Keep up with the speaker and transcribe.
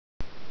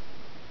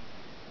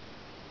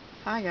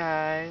Hi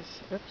guys.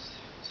 Oops,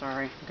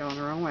 sorry, I'm going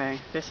the wrong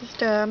way. This is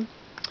Deb.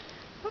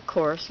 Of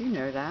course, you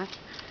know that.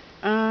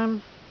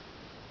 Um,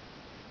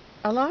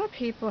 a lot of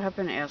people have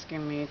been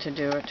asking me to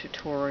do a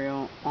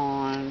tutorial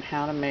on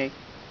how to make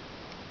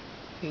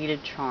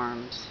beaded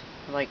charms,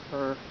 like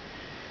for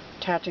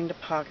attaching to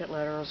pocket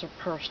letters or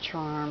purse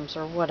charms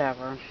or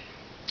whatever.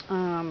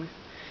 Um,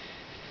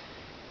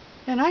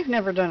 and I've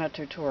never done a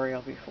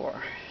tutorial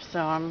before,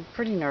 so I'm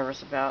pretty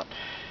nervous about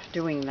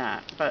doing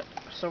that.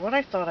 So what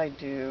I thought I'd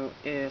do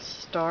is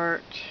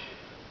start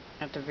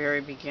at the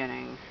very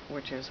beginning,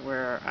 which is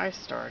where I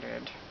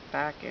started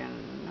back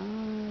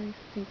in, I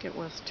think it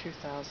was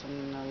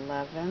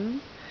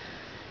 2011.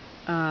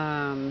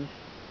 And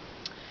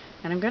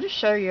I'm going to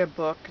show you a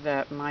book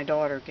that my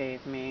daughter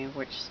gave me,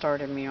 which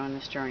started me on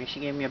this journey. She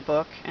gave me a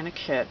book and a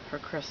kit for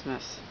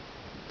Christmas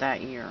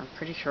that year. I'm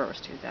pretty sure it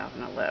was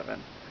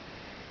 2011.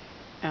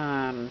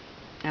 And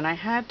I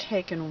had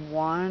taken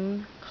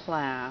one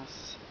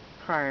class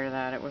prior to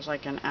that. It was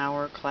like an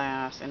hour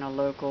class in a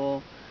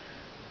local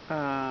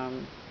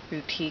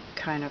boutique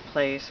kind of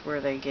place where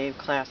they gave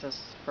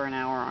classes for an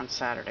hour on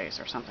Saturdays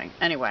or something.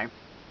 Anyway,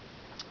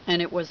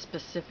 and it was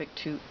specific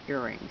to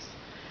earrings.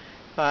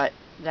 But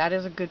that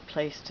is a good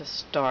place to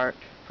start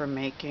for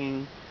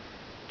making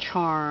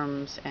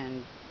charms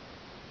and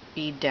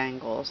bead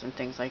dangles and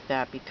things like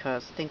that,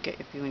 because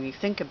when you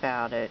think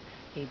about it,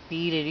 a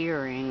beaded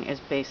earring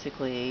is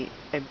basically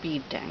a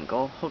bead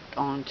dangle hooked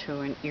onto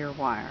an ear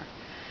wire.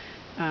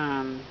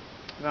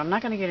 But I'm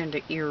not going to get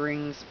into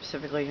earrings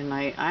specifically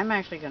tonight. I'm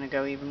actually going to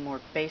go even more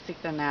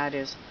basic than that.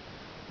 Is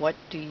what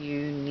do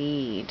you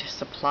need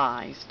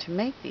supplies to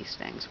make these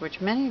things,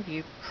 which many of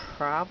you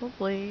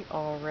probably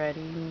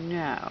already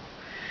know.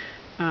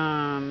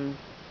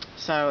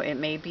 So it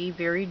may be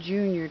very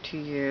junior to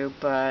you,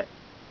 but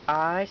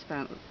I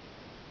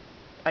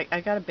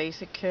got a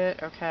basic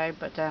kit, okay,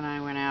 but then I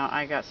went out,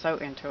 I got so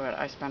into it,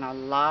 I spent a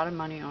lot of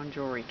money on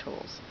jewelry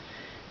tools.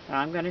 And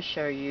I'm going to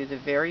show you the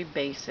very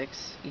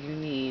basics you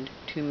need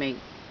to make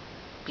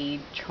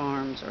bead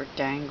charms or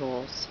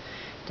dangles.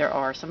 There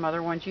are some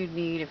other ones you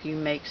need if you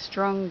make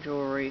strung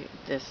jewelry.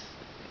 There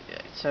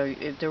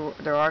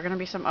are going to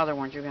be some other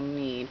ones you're going to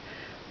need,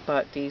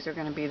 but these are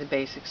going to be the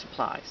basic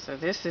supplies. So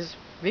this is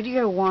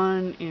video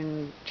 1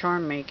 in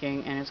charm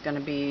making, and it's going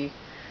to be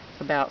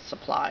about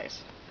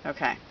supplies.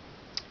 Okay.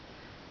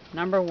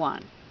 Number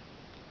 1.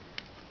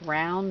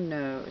 Round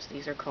nose.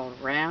 These are called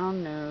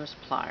round nose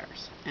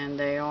pliers, and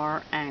they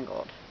are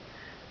angled.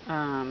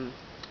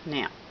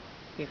 Now,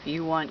 if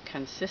you want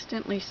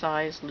consistently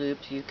sized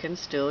loops, you can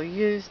still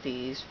use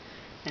these,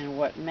 and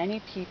what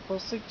many people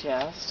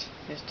suggest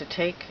is to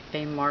take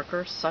a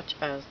marker such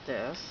as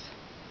this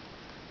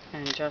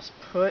and just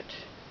put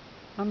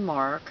a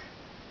mark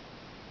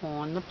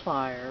on the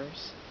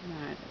pliers.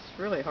 It's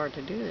really hard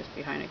to do this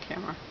behind a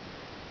camera.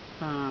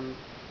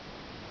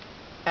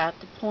 At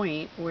the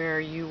point where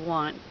you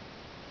want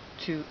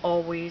to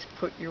always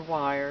put your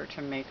wire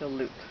to make a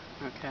loop,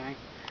 okay?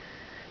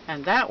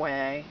 And that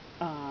way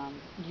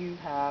you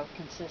have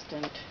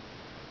consistent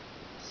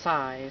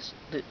size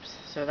loops,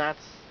 so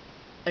that's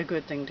a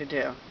good thing to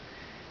do.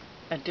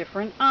 A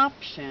different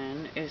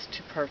option is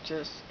to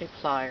purchase a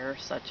plier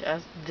such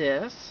as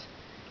this,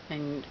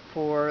 and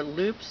for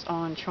loops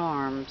on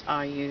charms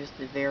I use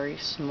the very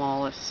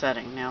smallest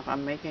setting. Now if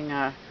I'm making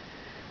a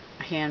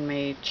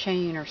handmade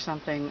chain or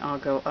something, I'll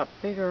go up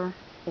bigger,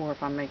 or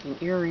if I'm making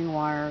earring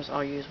wires,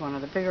 I'll use one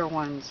of the bigger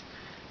ones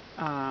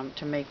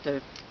to make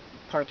the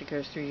part that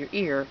goes through your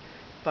ear.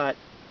 But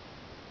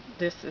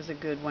this is a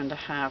good one to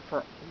have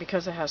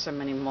because it has so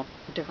many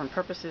different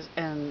purposes,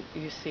 and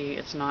you see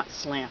it's not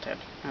slanted,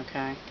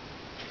 okay?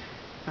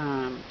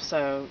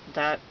 So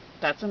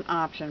that's an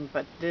option,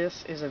 but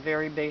this is a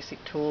very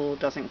basic tool,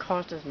 doesn't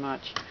cost as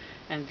much,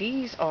 and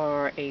these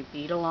are a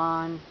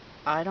Beadalon.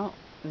 I don't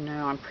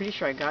know, I'm pretty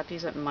sure I got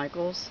these at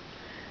Michael's.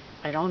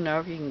 I don't know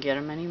if you can get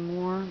them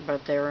anymore,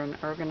 but they're an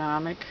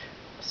ergonomic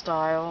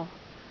style,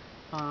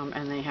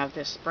 and they have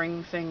this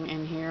spring thing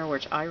in here,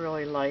 which I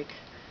really like,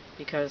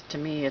 because to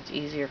me it's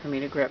easier for me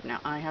to grip. Now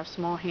I have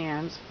small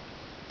hands.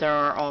 There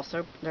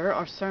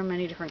are so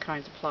many different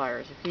kinds of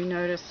pliers. If you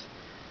notice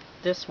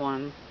this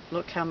one,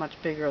 look how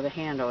much bigger the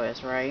handle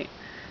is, right?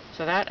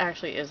 So that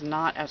actually is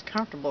not as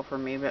comfortable for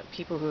me, but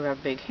people who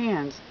have big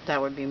hands, that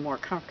would be more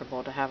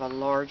comfortable to have a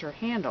larger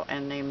handle.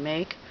 And they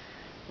make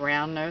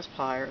round nose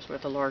pliers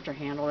with a larger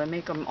handle. They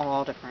make them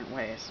all different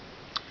ways.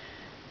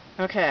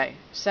 Okay,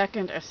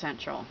 second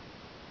essential,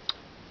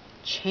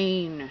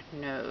 chain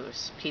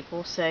nose.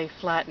 People say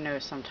flat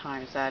nose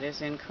sometimes. That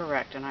is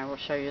incorrect, and I will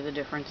show you the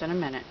difference in a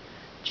minute.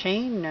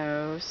 Chain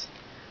nose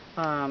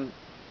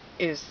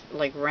is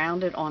like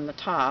rounded on the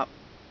top,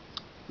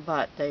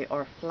 but they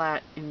are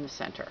flat in the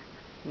center.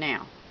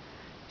 Now,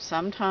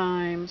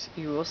 sometimes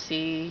you will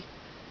see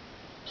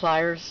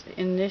pliers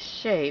in this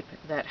shape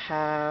that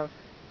have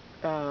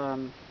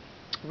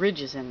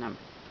ridges in them.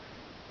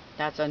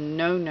 That's a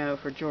no-no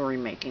for jewelry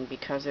making,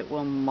 because it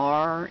will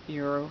mar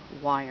your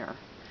wire.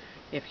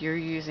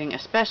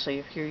 Especially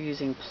if you're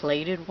using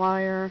plated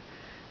wire,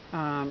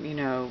 you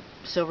know,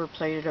 silver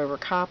plated over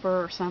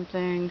copper or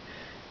something,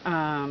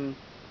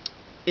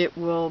 it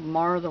will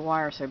mar the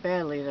wire so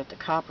badly that the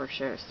copper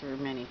shows through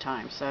many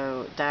times.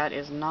 So that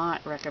is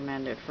not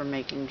recommended for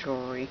making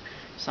jewelry.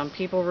 Some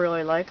people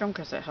really like them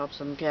because it helps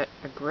them get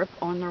a grip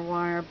on their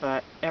wire,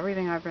 but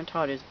everything I've been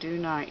taught is do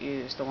not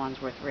use the ones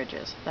with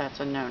ridges. That's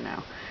a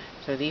no-no.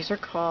 So these are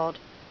called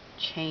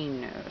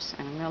chain nose,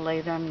 and I'm going to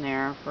lay them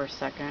there for a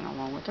second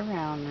along with the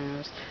round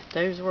nose.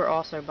 Those were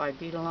also by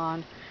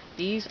Beadalon.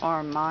 These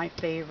are my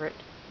favorite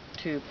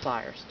tube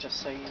pliers, just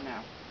so you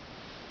know.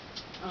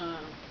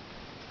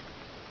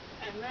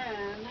 And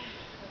then,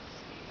 let's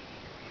see,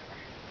 here we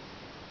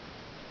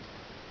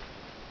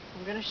are.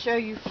 I'm going to show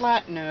you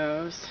flat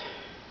nose.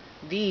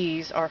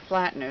 These are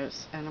flat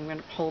nose, and I'm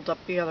going to hold up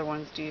the other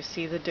ones. Do you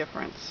see the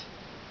difference?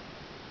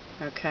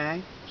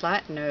 Okay,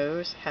 flat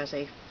nose has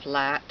a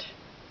flat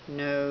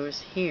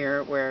nose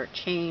here, where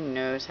chain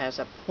nose has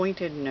a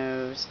pointed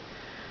nose.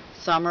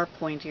 Some are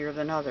pointier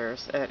than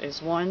others. That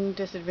is one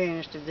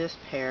disadvantage to this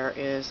pair,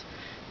 is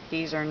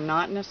these are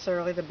not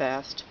necessarily the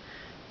best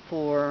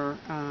for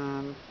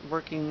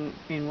working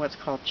in what's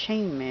called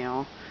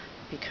chainmail,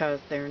 because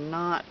they're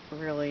not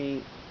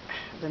really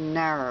the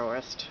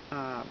narrowest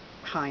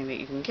kind that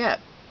you can get.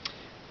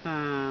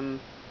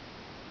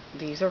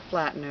 These are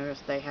flat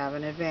nose. They have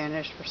an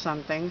advantage for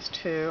some things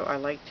too. I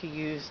like to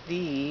use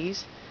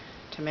these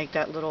to make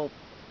that little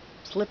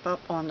slip up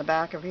on the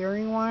back of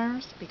earring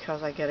wires,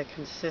 because I get a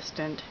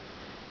consistent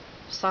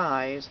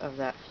size of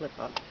that flip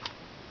up.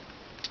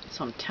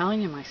 So I'm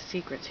telling you my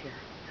secrets here.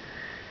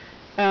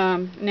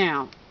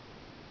 Now,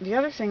 the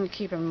other thing to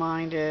keep in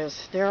mind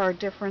is there are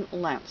different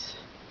lengths.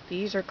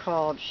 These are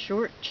called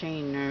short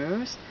chain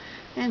nose,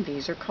 and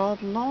these are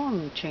called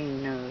long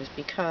chain nose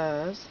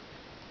because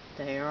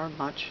they are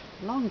much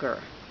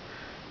longer.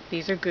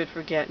 These are good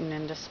for getting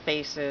into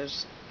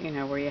spaces, you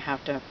know, where you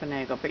have to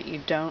finagle, but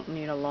you don't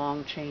need a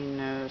long chain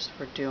nose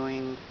for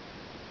doing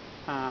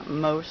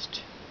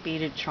most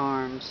beaded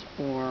charms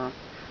or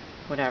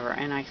whatever.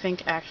 And I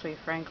think, actually,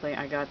 frankly,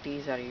 I got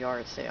these at a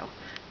yard sale.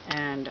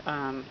 And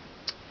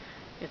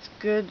it's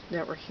good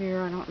that we're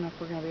here. I don't know if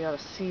we're going to be able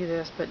to see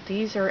this, but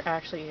these are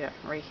actually, yeah,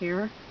 right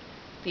here,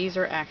 these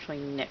are actually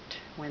nicked.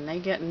 When they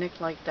get nicked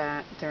like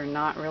that, they're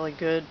not really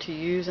good to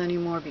use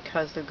anymore,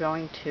 because they're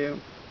going to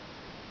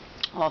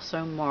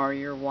also mar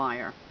your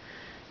wire.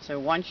 So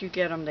once you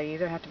get them, they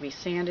either have to be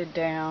sanded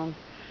down.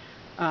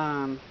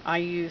 I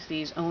use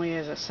these only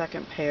as a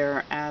second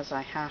pair, as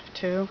I have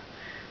to.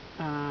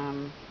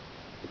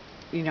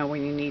 You know,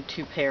 when you need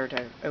two pair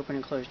to open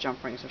and close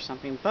jump rings or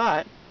something,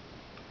 but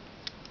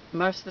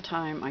most of the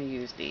time I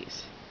use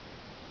these.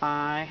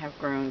 I have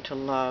grown to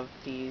love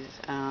these,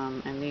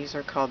 and these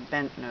are called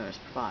bent nose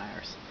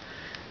pliers.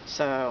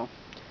 So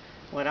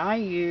what I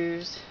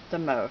use the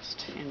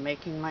most in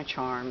making my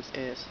charms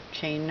is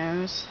chain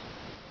nose,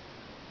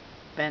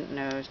 bent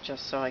nose,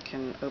 just so I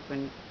can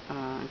open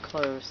and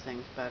close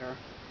things better,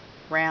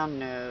 round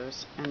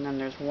nose, and then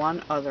there's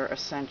one other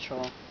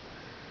essential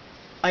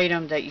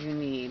item that you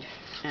need,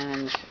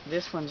 and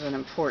this one's an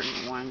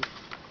important one,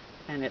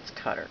 and it's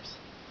cutters.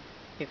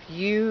 If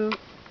you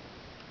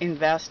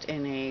invest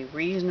in a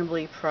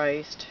reasonably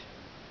priced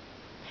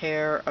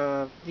pair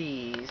of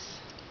these,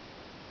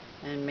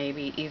 and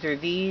maybe either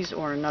these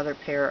or another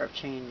pair of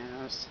chain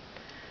nose,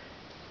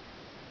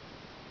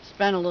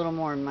 spend a little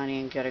more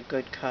money and get a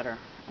good cutter.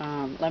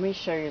 Let me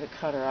show you the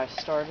cutter I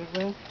started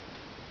with.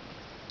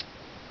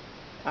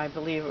 I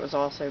believe it was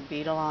also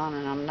Beadalon,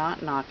 and I'm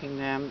not knocking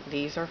them.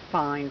 These are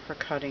fine for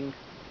cutting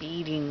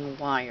beading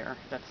wire.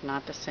 That's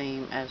not the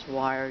same as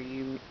wire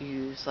you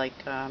use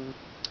like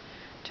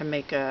to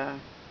make an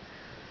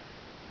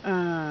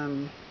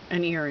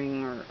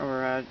earring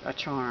or a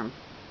charm.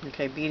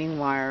 Okay, beading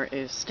wire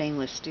is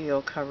stainless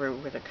steel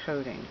covered with a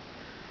coating.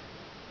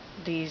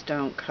 These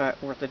don't cut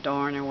worth a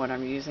darn, and what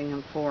I'm using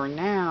them for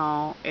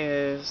now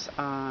is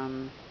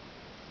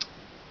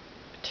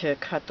to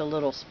cut the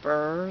little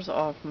spurs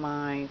off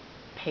my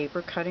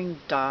paper cutting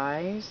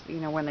dies. You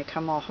know, when they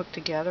come all hooked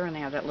together and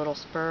they have that little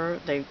spur,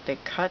 they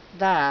cut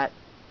that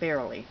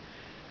barely,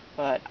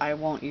 but I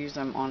won't use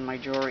them on my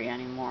jewelry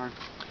anymore.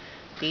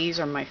 These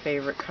are my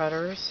favorite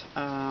cutters,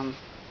 and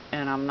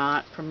I'm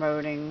not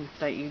promoting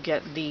that you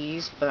get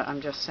these, but I'm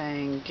just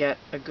saying get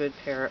a good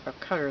pair of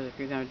cutters if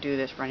you're going to do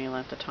this for any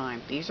length of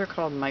time. These are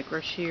called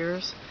micro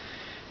shears.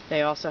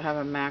 They also have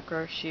a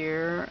macro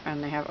shear,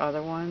 and they have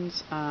other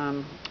ones.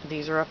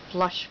 These are a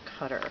flush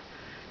cutter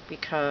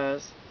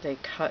because they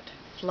cut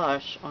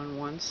flush on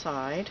one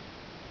side,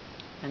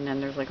 and then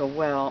there's like a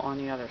well on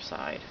the other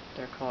side.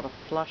 They're called a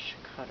flush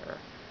cutter.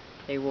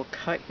 They will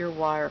cut your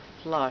wire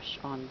flush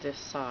on this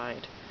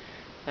side.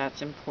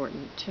 That's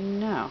important to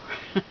know.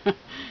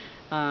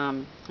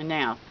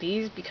 Now,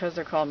 these, because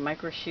they're called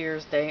micro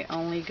shears, they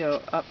only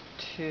go up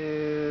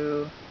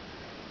to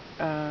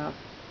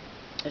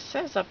it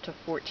says up to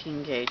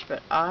 14 gauge,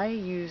 but I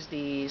use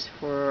these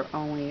for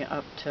only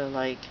up to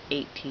like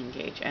 18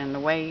 gauge. And the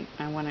way,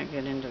 I want to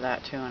get into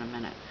that too in a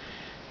minute.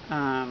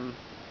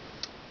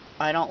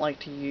 I don't like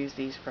to use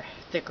these for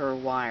thicker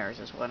wires,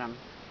 is what I'm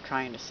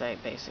trying to say,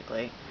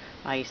 basically.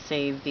 I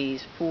save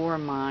these for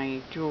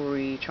my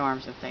jewelry,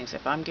 charms, and things.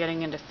 If I'm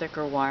getting into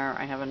thicker wire,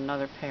 I have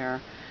another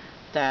pair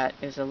that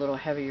is a little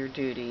heavier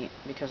duty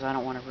because I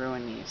don't want to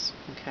ruin these,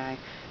 okay?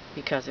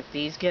 Because if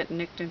these get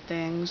nicked in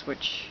things,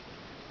 which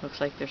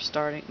looks like they're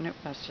starting, nope,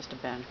 that's just a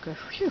bend. Good,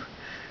 phew,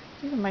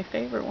 these are my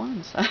favorite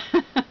ones.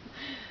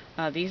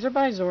 These are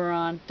by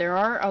Xoron. There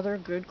are other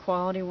good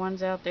quality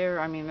ones out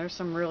there. I mean, there's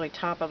some really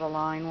top of the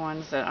line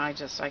ones that I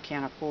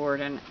can't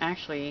afford, and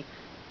actually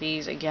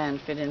these again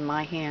fit in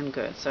my hand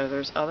good. So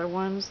there's other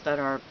ones that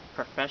are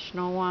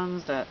professional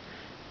ones that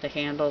the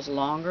handle's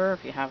longer.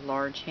 If you have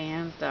large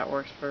hands, that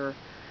works for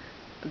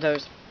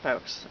those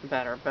folks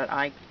better. But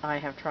I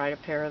have tried a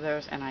pair of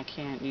those and I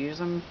can't use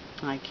them.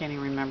 I can't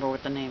even remember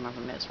what the name of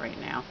them is right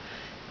now.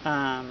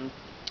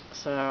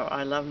 So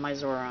I love my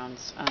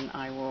Xorons, and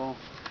I will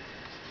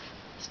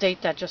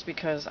state that just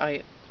because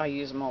I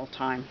use them all the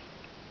time.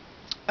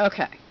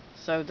 Okay,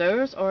 so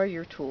those are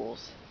your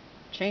tools.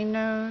 Chain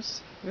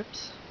nose,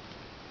 whoops,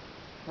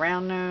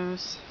 round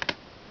nose,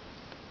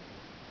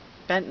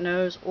 bent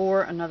nose,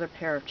 or another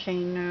pair of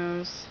chain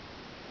nose.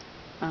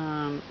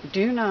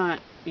 Do not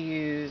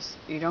use,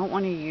 you don't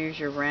want to use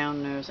your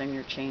round nose and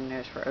your chain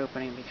nose for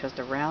opening, because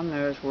the round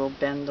nose will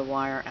bend the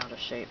wire out of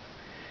shape.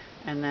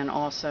 And then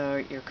also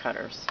your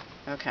cutters.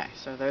 Okay,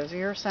 so those are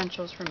your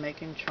essentials for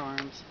making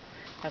charms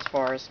as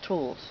far as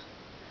tools.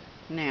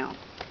 Now,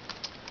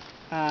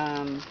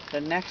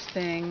 the next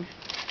thing,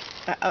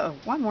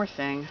 one more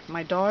thing.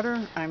 My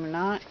daughter, I'm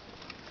not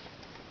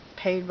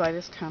paid by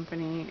this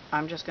company.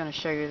 I'm just going to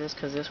show you this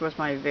because this was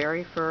my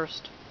very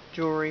first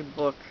jewelry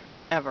book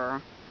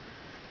ever.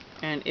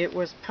 And it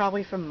was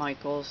probably from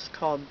Michaels,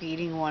 called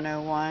Beading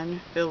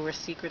 101, filled with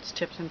secrets,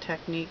 tips, and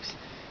techniques.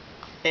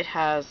 It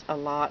has a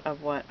lot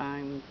of what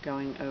I'm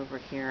going over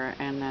here,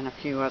 and then a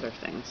few other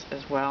things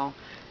as well.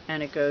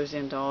 And it goes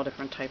into all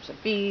different types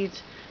of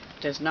beads.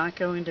 It does not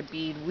go into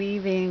bead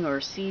weaving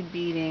or seed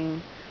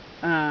beading.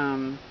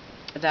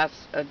 That's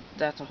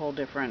a whole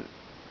different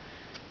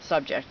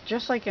subject.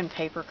 Just like in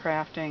paper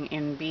crafting,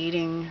 in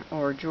beading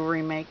or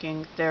jewelry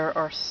making, there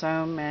are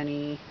so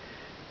many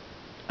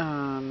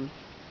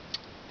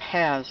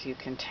paths you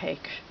can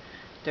take.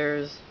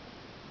 There's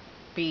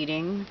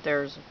beading,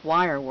 there's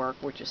wire work,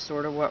 which is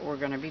sort of what we're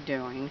going to be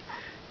doing,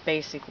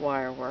 basic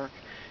wire work.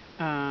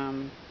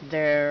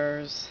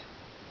 There's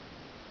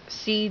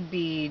seed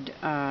bead,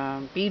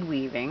 bead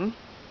weaving.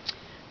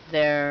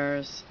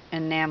 There's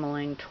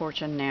enameling,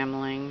 torch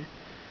enameling.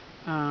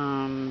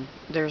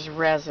 There's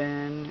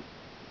resin.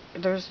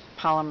 There's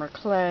polymer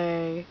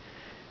clay.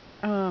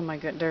 Oh my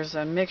god, there's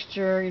a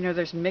mixture,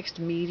 there's mixed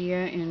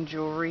media in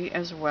jewelry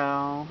as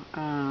well.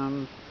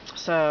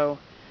 So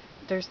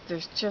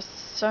there's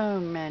just so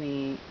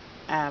many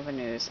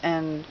avenues,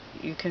 and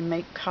you can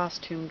make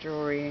costume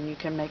jewelry, and you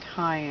can make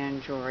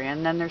high-end jewelry,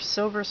 and then there's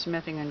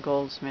silversmithing and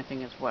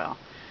goldsmithing as well.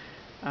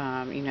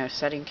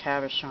 Setting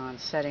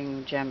cabochons,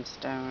 setting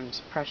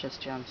gemstones, precious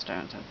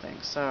gemstones and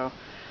things. So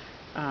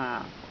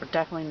we're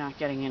definitely not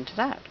getting into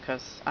that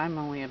because I'm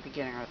only a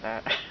beginner at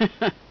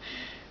that.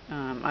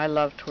 I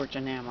love torch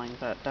enameling,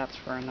 but that's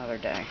for another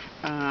day.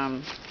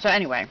 So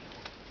anyway,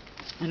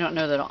 I don't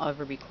know that I'll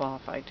ever be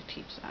qualified to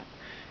teach that.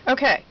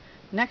 Okay,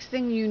 next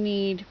thing you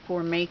need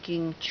for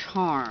making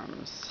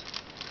charms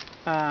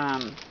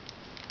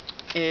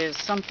is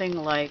something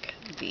like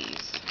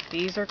these.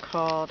 These are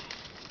called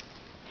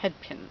head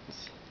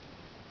pins.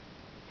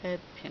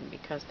 Head pin,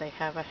 because they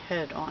have a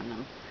head on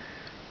them.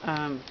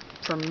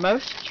 For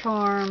most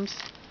charms,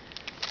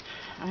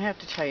 I have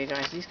to tell you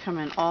guys, these come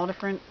in all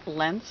different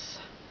lengths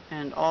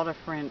and all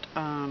different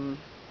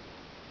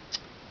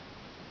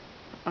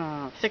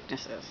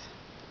thicknesses.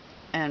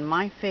 And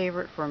my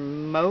favorite for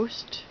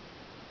most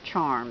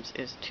charms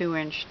is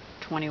 2-inch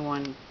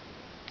 21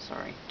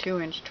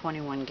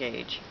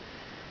 gauge.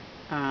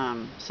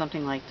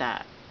 Something like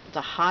that.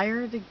 The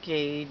higher the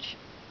gauge,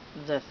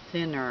 the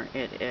thinner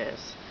it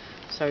is.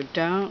 So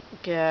don't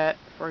get,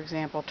 for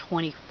example,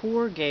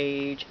 24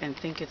 gauge and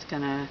think it's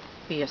going to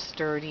be a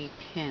sturdy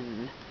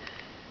pin.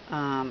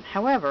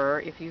 However,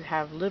 if you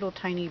have little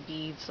tiny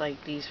beads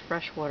like these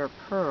freshwater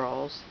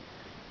pearls,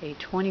 a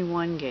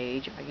 21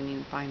 gauge, if I can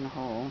even find the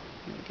hole,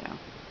 here we go,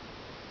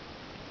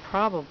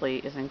 probably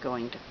isn't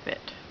going to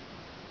fit.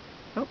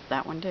 Oh,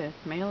 that one did.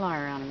 Made a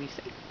liar out of me,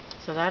 see?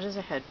 So that is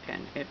a head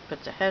pin. It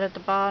puts a head at the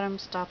bottom,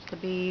 stops the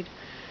bead,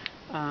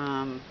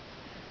 and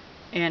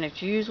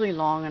it's usually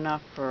long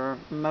enough for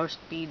most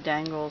bead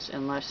dangles,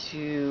 unless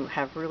you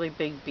have really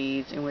big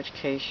beads, in which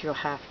case you'll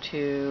have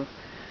to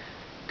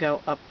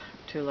go up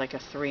to like a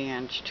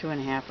 3-inch,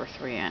 2.5 or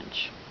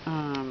 3-inch.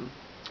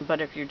 But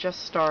if you're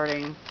just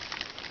starting,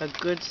 a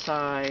good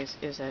size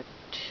is a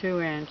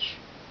 2-inch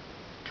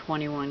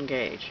 21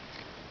 gauge.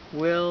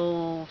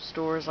 Will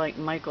stores like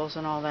Michaels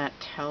and all that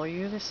tell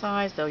you the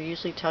size? They'll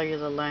usually tell you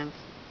the length.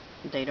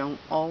 They don't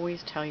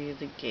always tell you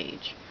the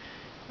gauge.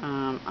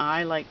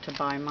 I like to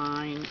buy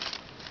mine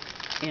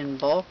in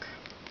bulk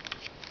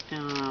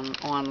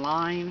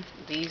online.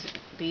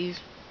 These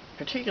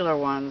particular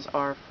ones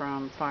are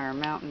from Fire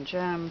Mountain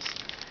Gems.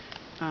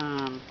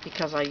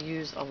 because I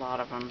used a lot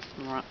of them.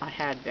 I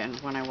had been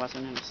when I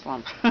wasn't in a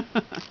slump.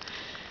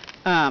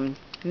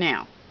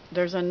 Now,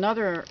 there's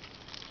another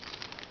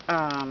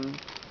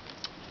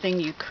thing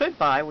you could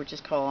buy, which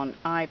is called an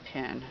eye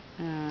pin,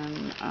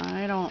 and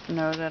I don't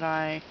know that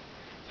I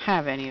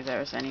have any of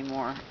those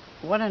anymore.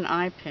 What an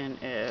eye pin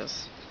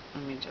is,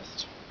 let me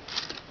just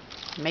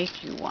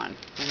make you one,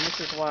 and this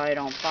is why I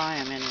don't buy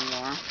them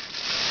anymore.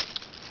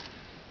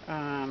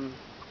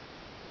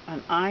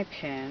 An eye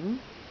pin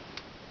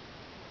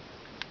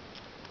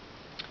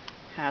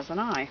has an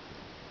eye.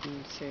 You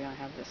can see I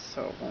have this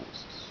so it won't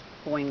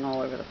swing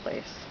all over the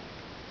place.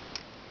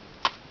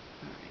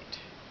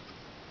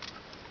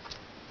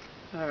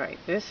 Alright,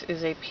 this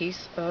is a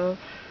piece of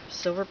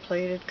silver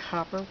plated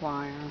copper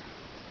wire.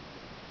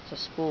 It's a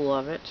spool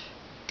of it.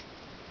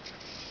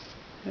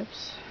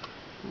 Oops.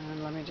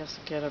 And let me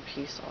just get a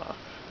piece off.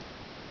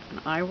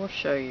 And I will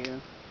show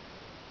you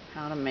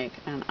how to make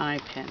an eye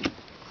pin.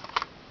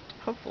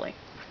 Hopefully.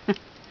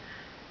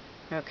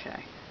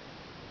 Okay.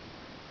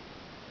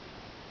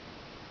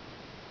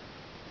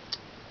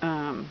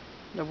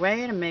 The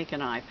way to make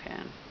an eye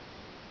pin: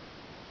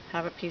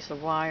 have a piece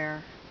of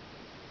wire,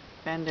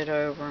 bend it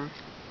over,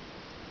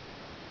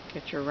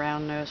 get your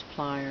round nose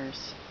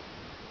pliers,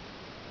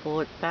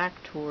 pull it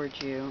back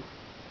towards you,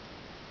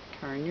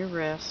 turn your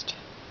wrist,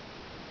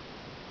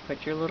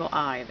 put your little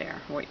eye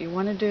there. What you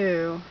want to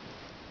do,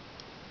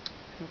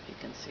 I hope you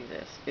can see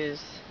this,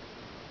 is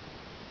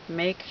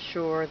make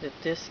sure that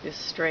this is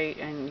straight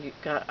and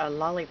you've got a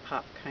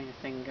lollipop kind of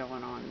thing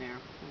going on there,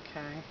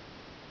 okay?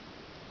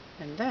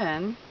 And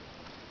then,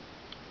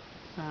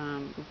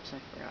 oops, I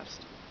forgot.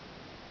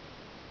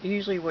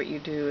 Usually what you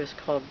do is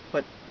called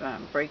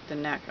break the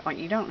neck.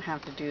 You don't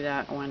have to do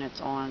that when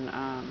it's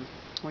on,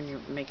 when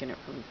you're making it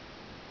from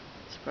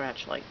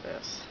scratch like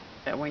this.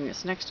 When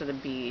it's next to the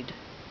bead,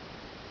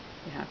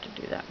 you have to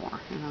do that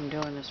more. And I'm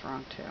doing this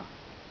wrong too.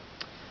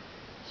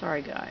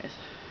 Sorry guys.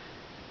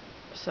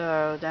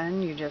 So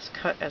then you just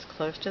cut as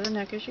close to the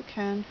neck as you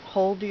can.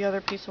 Hold the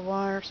other piece of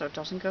wire so it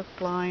doesn't go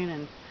flying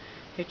and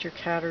hit your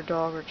cat or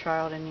dog or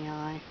child in the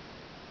eye.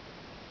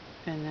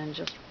 And then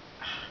just,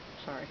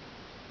 sorry,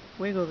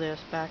 wiggle this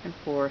back and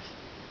forth,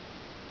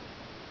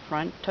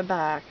 front to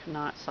back,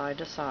 not side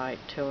to side,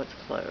 till it's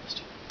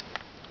closed.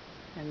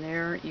 And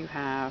there you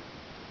have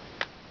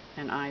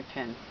an eye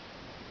pin.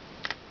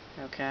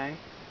 Okay,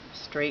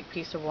 straight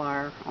piece of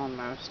wire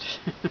almost,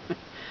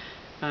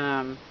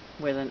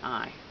 with an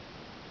eye.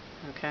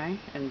 Okay,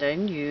 and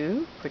then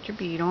you put your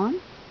bead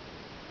on,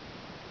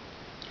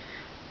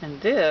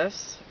 and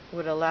this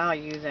would allow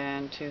you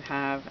then to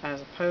have,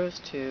 as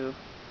opposed to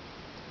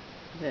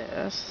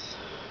this,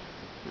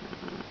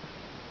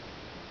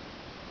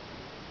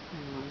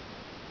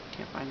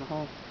 can't find the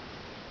hole.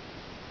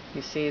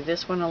 You see,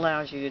 this one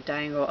allows you to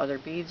dangle other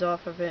beads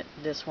off of it.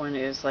 This one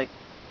is like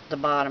the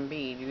bottom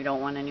bead. You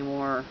don't want any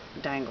more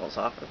dangles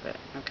off of it,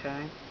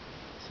 okay?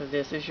 So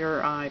this is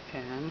your eye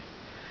pin.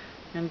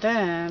 And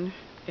then,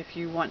 if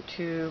you want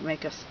to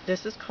make a,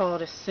 this is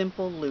called a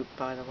simple loop,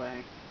 by the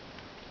way.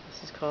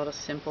 This is called a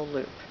simple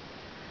loop.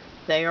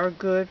 They are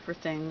good for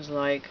things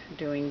like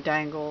doing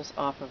dangles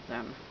off of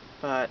them,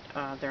 but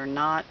they're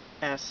not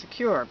as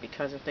secure,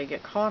 because if they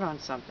get caught on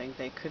something,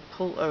 they could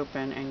pull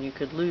open and you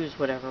could lose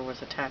whatever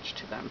was attached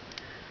to them.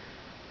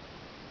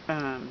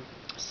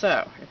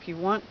 So if you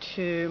want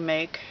to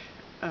make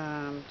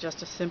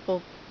just a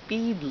simple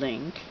bead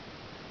link,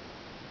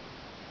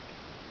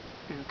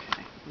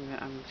 okay,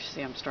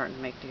 I'm starting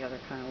to make the other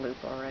kind of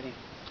loop already.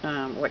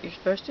 What you're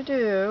supposed to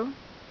do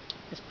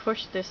is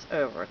push this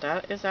over.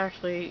 That is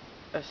actually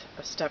a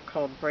step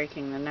called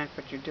breaking the neck,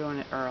 but you're doing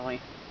it early.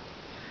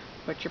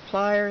 Put your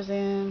pliers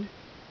in,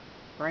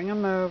 bring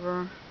them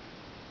over,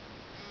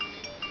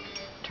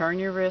 turn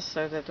your wrists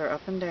so that they're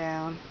up and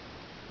down,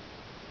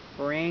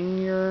 bring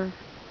your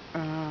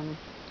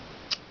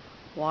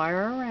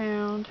wire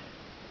around,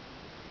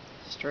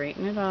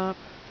 straighten it up,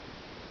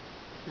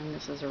 and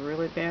this is a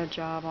really bad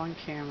job on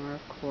camera,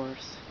 of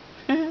course.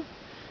 And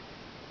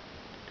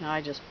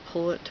I just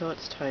pull it till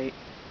it's tight,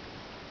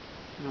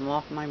 and I'm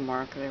off my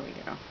mark. There we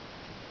go.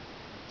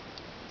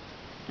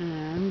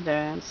 And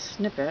then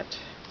snip it.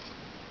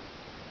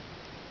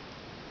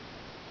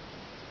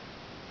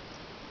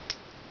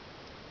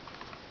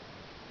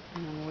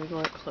 And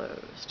wiggle it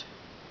closed.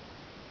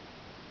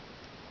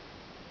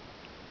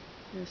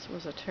 This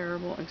was a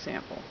terrible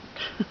example.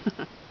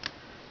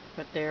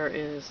 But there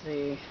is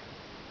the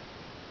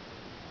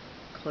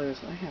close.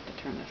 I have to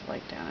turn this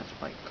light down.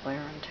 It's like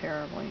glaring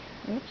terribly.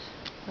 Oops,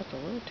 that's a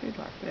little too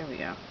dark. There we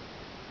go.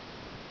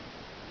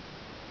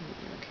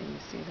 Can you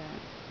see that?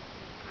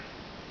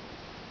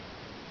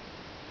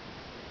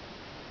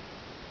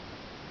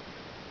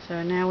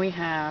 So now we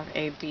have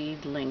a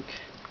bead link.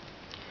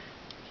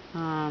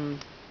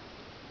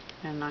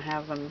 And I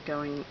have them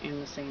going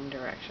in the same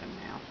direction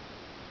now.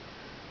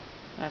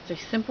 That's a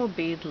simple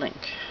bead link.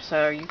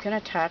 So you can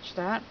attach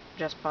that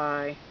just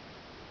by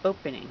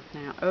opening.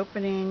 Now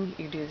opening,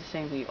 you do the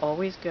same thing. You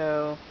always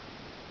go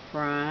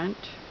front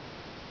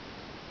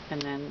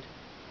and then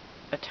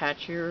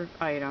attach your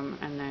item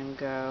and then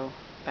go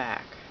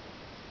back.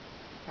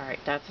 Alright,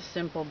 that's a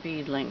simple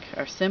bead link,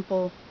 or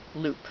simple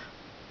loop.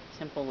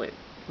 Simple loop.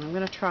 I'm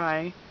going to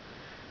try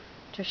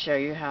to show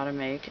you how to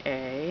make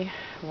a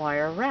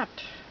wire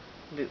wrapped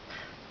loop,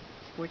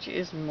 which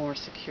is more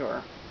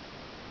secure.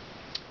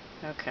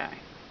 Okay,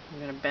 I'm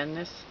going to bend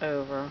this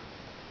over,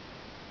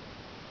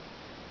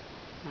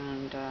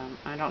 and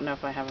I don't know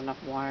if I have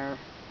enough wire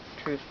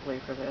truthfully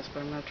for this,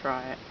 but I'm going to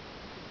try it.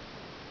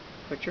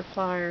 Put your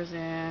pliers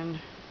in,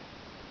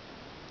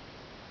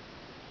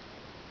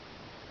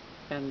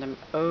 bend them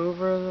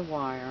over the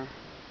wire,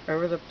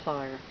 over the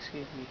plier,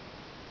 excuse me,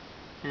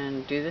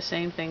 and do the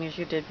same thing as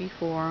you did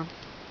before.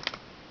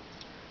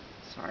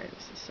 Sorry,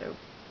 this is so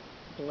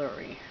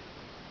blurry.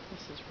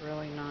 This is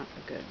really not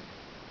a good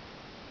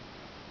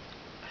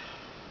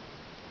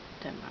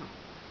demo.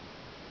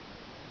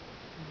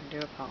 I do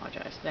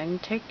apologize. Then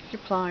take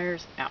your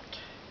pliers out.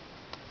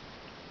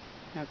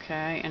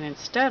 Okay, and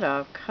instead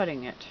of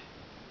cutting it,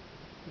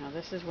 now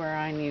this is where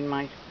I need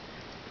my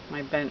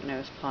bent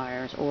nose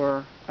pliers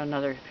or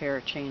another pair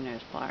of chain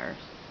nose pliers.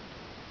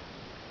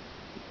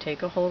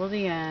 Take a hold of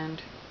the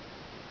end.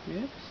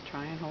 Oops,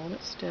 try and hold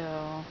it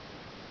still.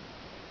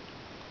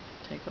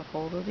 Take a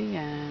hold of the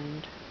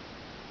end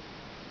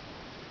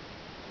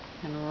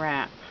and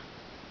wrap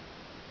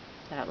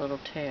that little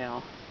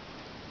tail.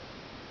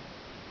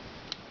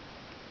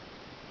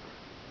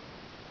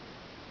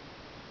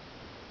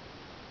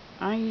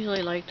 I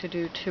usually like to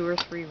do 2 or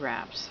 3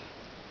 wraps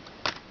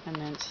and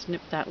then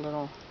snip that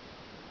little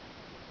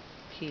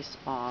piece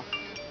off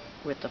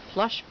with the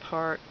flush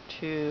part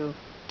to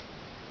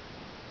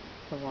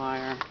the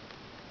wire,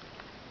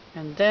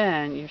 and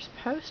then you're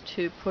supposed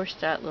to push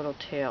that little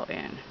tail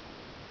in.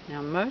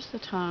 Now most of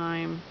the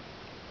time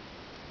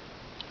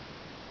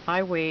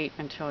I wait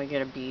until I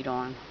get a bead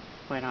on,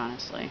 quite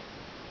honestly.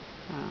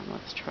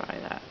 Let's try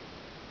that.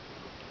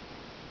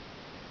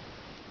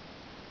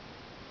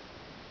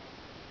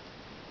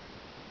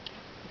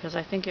 Because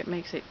I think it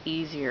makes it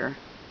easier.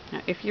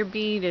 Now, if your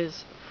bead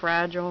is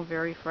fragile,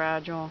 very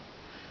fragile,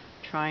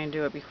 try and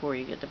do it before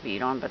you get the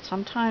bead on. But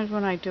sometimes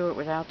when I do it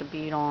without the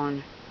bead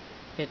on,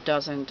 it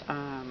doesn't,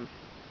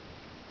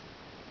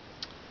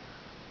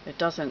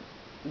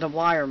 the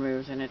wire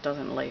moves and it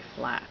doesn't lay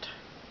flat.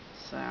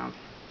 So,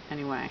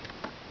 anyway,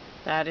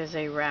 that is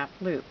a wrap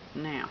loop.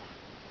 Now,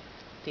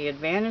 the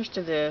advantage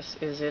to this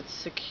is it's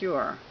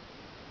secure.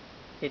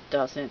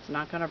 It's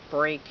not going to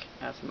break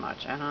as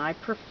much, and I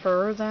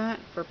prefer that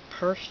for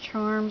purse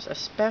charms,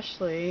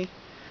 especially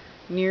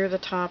near the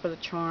top of the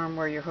charm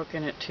where you're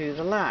hooking it to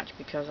the latch,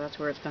 because that's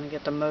where it's going to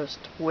get the most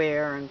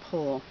wear and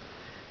pull.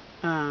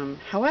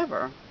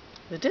 However,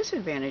 the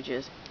disadvantage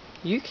is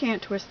you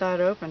can't twist that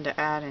open to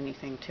add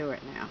anything to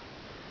it now.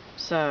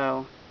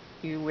 So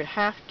you would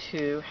have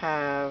to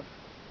have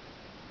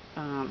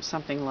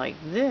something like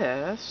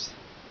this.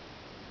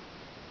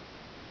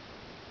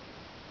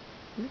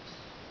 Oops.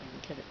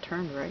 Get it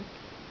turned right.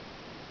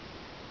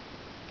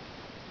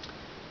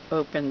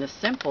 Open the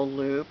simple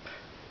loop,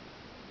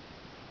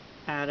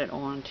 add it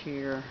onto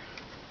your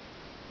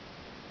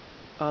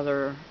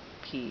other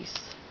piece.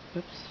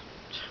 Oops.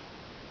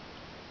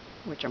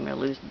 Which I'm going to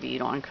lose the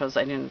bead on because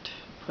I didn't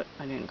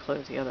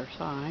close the other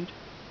side.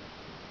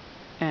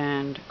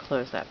 And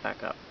close that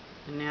back up.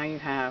 And now you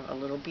have a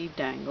little bead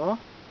dangle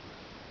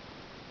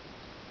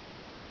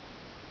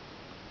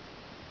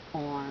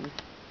on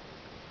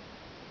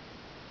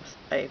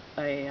a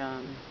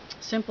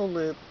simple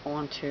loop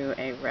onto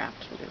a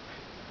wrapped loop.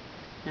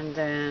 And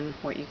then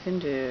what you can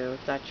do,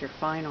 if that's your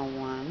final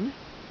one,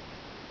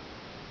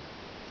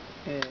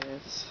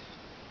 is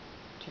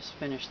just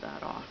finish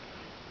that off.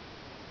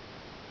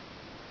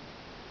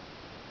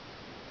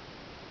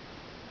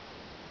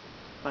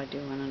 By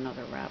doing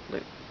another wrap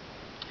loop.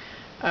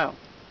 Oh,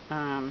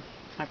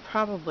 I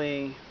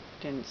probably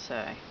didn't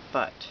say,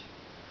 but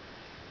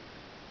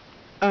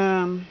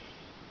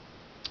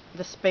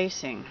the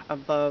spacing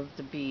above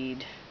the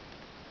bead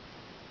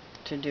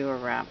to do a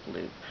wrap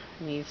loop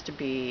needs to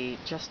be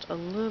just a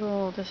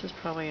little, this is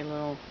probably a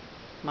little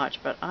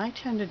much, but I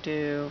tend to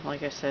do,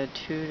 like I said,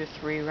 2 to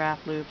 3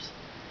 wrap loops,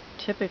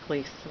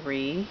 typically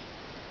 3,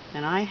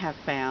 and I have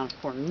found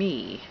for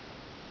me,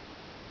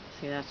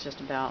 see, that's just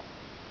about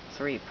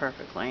 3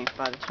 perfectly.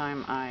 By the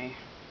time I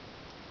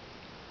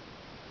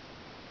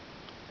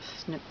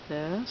snip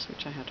this,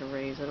 which I had to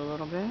raise it a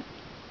little bit,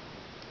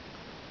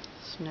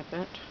 snip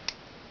it,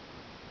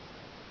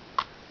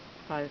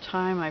 by the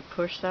time I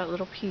push that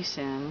little piece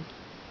in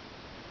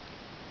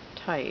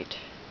tight,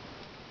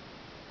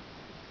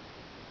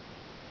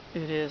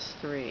 it is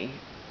 3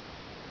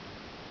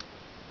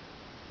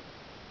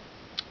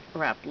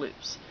 wrap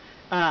loops.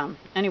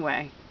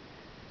 Anyway,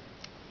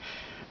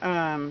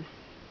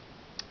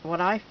 what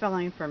I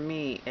find for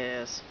me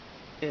is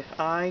if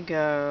I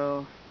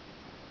go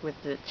with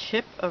the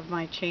tip of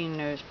my chain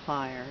nose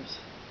pliers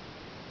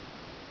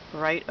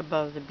right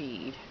above the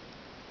bead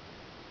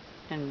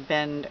and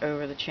bend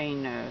over the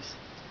chain nose,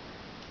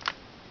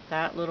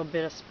 that little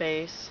bit of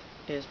space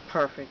is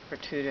perfect for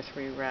 2 to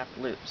 3 wrap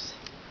loops,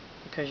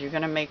 because you're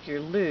going to make your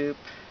loop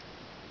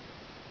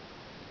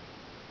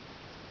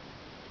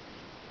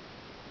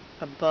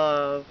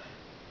above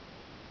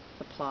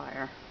the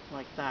plier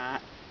like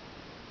that.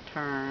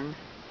 Turn,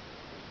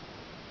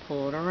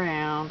 pull it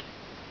around,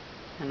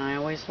 and I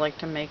always like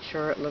to make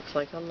sure it looks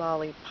like a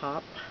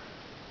lollipop.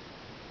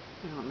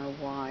 I don't know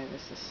why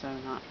this is so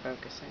not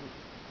focusing.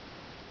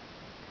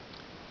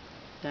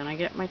 Then I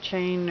get my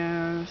chain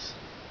nose,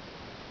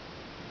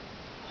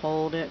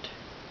 hold it,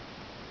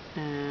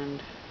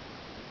 and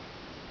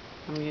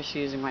I'm just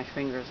using my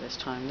fingers this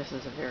time. This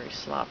is a very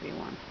sloppy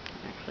one,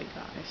 actually,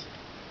 guys.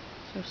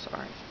 So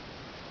sorry.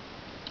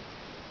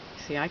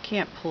 See, I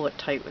can't pull it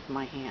tight with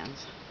my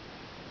hands.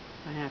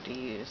 I have to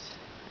use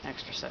an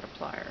extra set of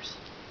pliers.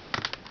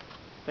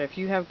 But if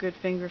you have good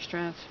finger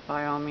strength,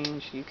 by all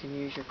means, you can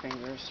use your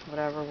fingers.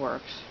 Whatever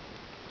works.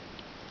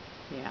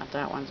 Yeah,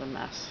 that one's a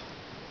mess.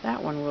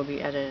 That one will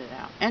be edited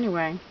out.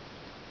 Anyway,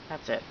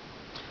 that's it.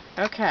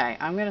 Okay,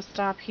 I'm going to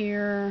stop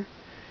here.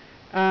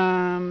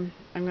 I'm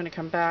going to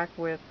come back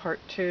with part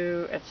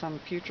 2 at some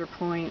future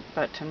point,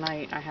 but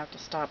tonight I have to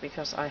stop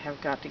because I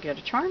have got to get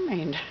a charm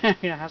made. I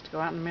have to go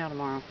out in the mail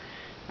tomorrow.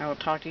 I will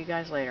talk to you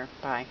guys later.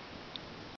 Bye.